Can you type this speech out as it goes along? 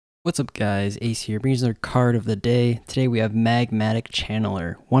What's up guys, Ace here, brings another card of the day. Today we have Magmatic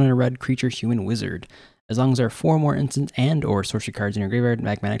Channeler, 1 in a red creature human wizard. As long as there are 4 more instant and or sorcery cards in your graveyard,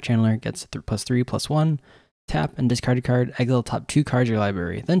 Magmatic Channeler gets +3/+1. Tap and discard a card, exile the top 2 cards of your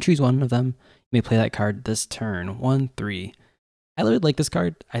library, then choose one of them. You may play that card this turn. 1/3. I really like this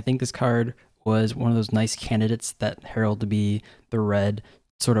card. I think this card was one of those nice candidates that herald to be the red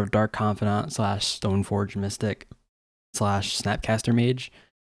sort of Dark Confidant / Stoneforge Mystic / Snapcaster Mage.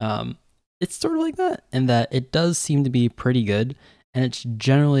 It's sort of like that, in that it does seem to be pretty good, and it's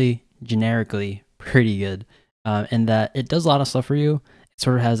generically pretty good, in that it does a lot of stuff for you. It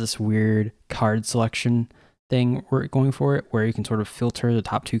sort of has this weird card selection thing going for it, where you can sort of filter the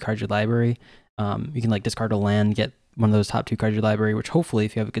top 2 cards of your library. You can like discard a land, get one of those top 2 cards of your library, which hopefully,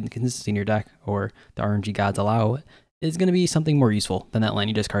 if you have a good consistency in your deck, or the RNG gods allow it, is going to be something more useful than that land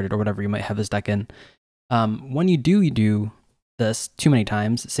you discarded or whatever you might have this deck in. When you do this too many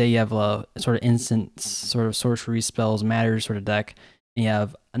times, say you have a sort of instant sort of sorcery spells matters sort of deck, and you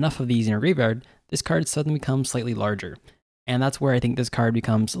have enough of these in your graveyard, this card suddenly becomes slightly larger. And that's where I think this card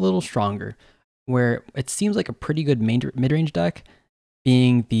becomes a little stronger, where it seems like a pretty good mid-range deck,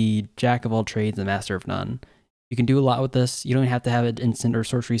 being the jack of all trades and master of none. You can do a lot with this. You don't have to have an instant or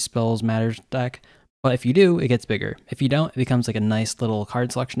sorcery spells matters deck, but if you do, it gets bigger. If you don't, it becomes like a nice little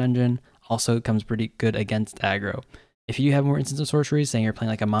card selection engine. Also, it comes pretty good against aggro. If you have more instants of sorceries, saying you're playing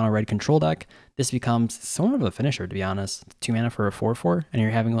like a mono red control deck, this becomes somewhat of a finisher, to be honest. 2 mana for a 4/4, and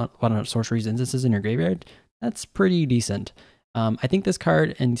you're having a lot of sorceries instances in your graveyard. That's pretty decent. I think this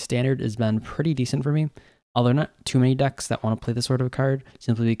card in standard has been pretty decent for me, although not too many decks that want to play this sort of card,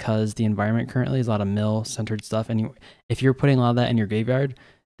 simply because the environment currently is a lot of mill-centered stuff, and if you're putting a lot of that in your graveyard,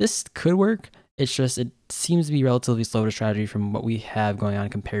 this could work. It's just, it seems to be relatively slow to strategy from what we have going on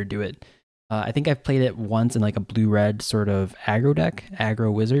compared to it. I think I've played it once in like a blue-red sort of aggro deck,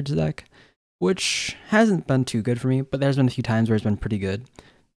 aggro wizards deck, which hasn't been too good for me, but there's been a few times where it's been pretty good.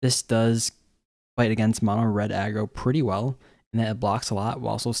 This does fight against mono red aggro pretty well, and that it blocks a lot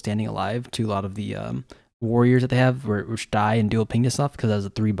while also standing alive to a lot of the warriors that they have, which die and dual ping to stuff because it has a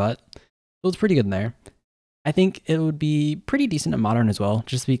 3-butt. So it's pretty good in there. I think it would be pretty decent at modern as well,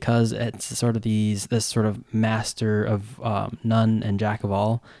 just because it's sort of this sort of master of none and jack of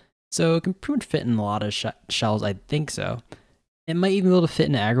all. So it can pretty much fit in a lot of shells, I think so. It might even be able to fit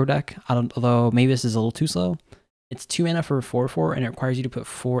in an aggro deck, although maybe this is a little too slow. It's 2 mana for a 4/4, and it requires you to put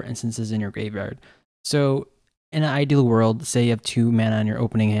 4 instances in your graveyard. So in an ideal world, say you have 2 mana in your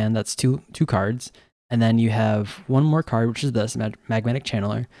opening hand, that's two cards, and then you have one more card, which is this, Magmatic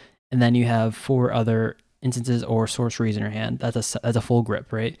Channeler, and then you have 4 other instances or sorceries in your hand. That's a full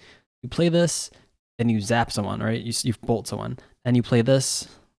grip, right? You play this, then you zap someone, right? You bolt someone. Then you play this.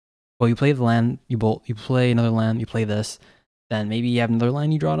 Well, you play the land, you bolt, you play another land, you play this, then maybe you have another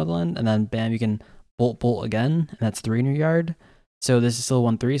land, you draw another land, and then bam, you can bolt again, and that's 3 in your yard. So this is still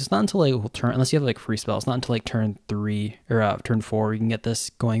 1/3. So it's not until like turn, unless you have like free spells, not until like turn 3 or turn 4 you can get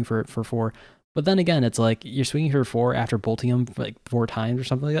this going for 4. But then again, it's like you're swinging for 4 after bolting them like 4 times or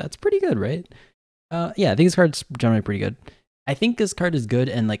something like that. It's pretty good, right? Yeah, I think this card's generally pretty good. I think this card is good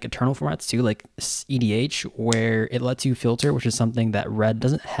in like eternal formats too, like EDH, where it lets you filter, which is something that red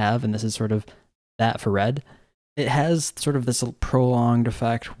doesn't have, and this is sort of that for red. It has sort of this prolonged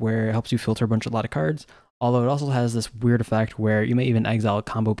effect where it helps you filter a lot of cards, although it also has this weird effect where you may even exile a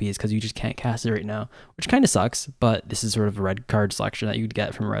combo piece because you just can't cast it right now, which kind of sucks, but this is sort of a red card selection that you'd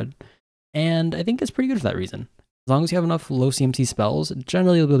get from red. And I think it's pretty good for that reason. As long as you have enough low CMC spells,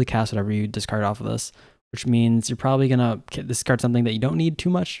 generally you'll be able to cast whatever you discard off of this, which means you're probably going to discard something that you don't need too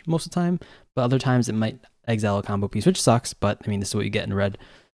much most of the time, but other times it might exile a combo piece, which sucks, but I mean, this is what you get in red.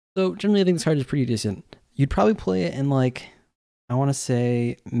 So generally I think this card is pretty decent. You'd probably play it in like, I want to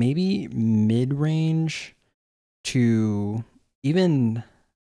say maybe mid-range to even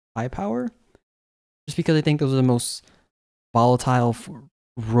high power, just because I think those are the most volatile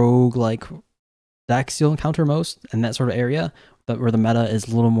rogue-like decks you'll encounter most in that sort of area, where the meta is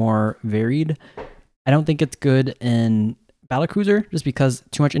a little more varied. I don't think it's good in Battlecruiser, just because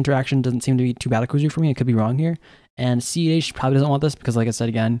too much interaction doesn't seem to be too Battlecruiser for me. I could be wrong here. And CEH probably doesn't want this because, like I said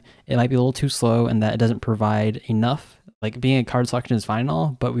again, it might be a little too slow and that it doesn't provide enough. Like, being a card selection is fine and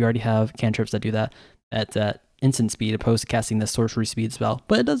all, but we already have cantrips that do that at instant speed, opposed to casting this sorcery speed spell.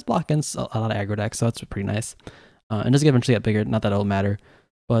 But it does block against a lot of aggro decks, so that's pretty nice. And does eventually get bigger, not that it'll matter.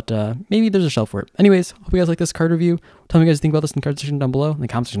 But maybe there's a shelf for it. Anyways, hope you guys like this card review. Tell me what you guys think about this in the card section down below, in the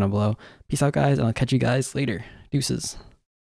comment section down below. Peace out, guys, and I'll catch you guys later. Deuces.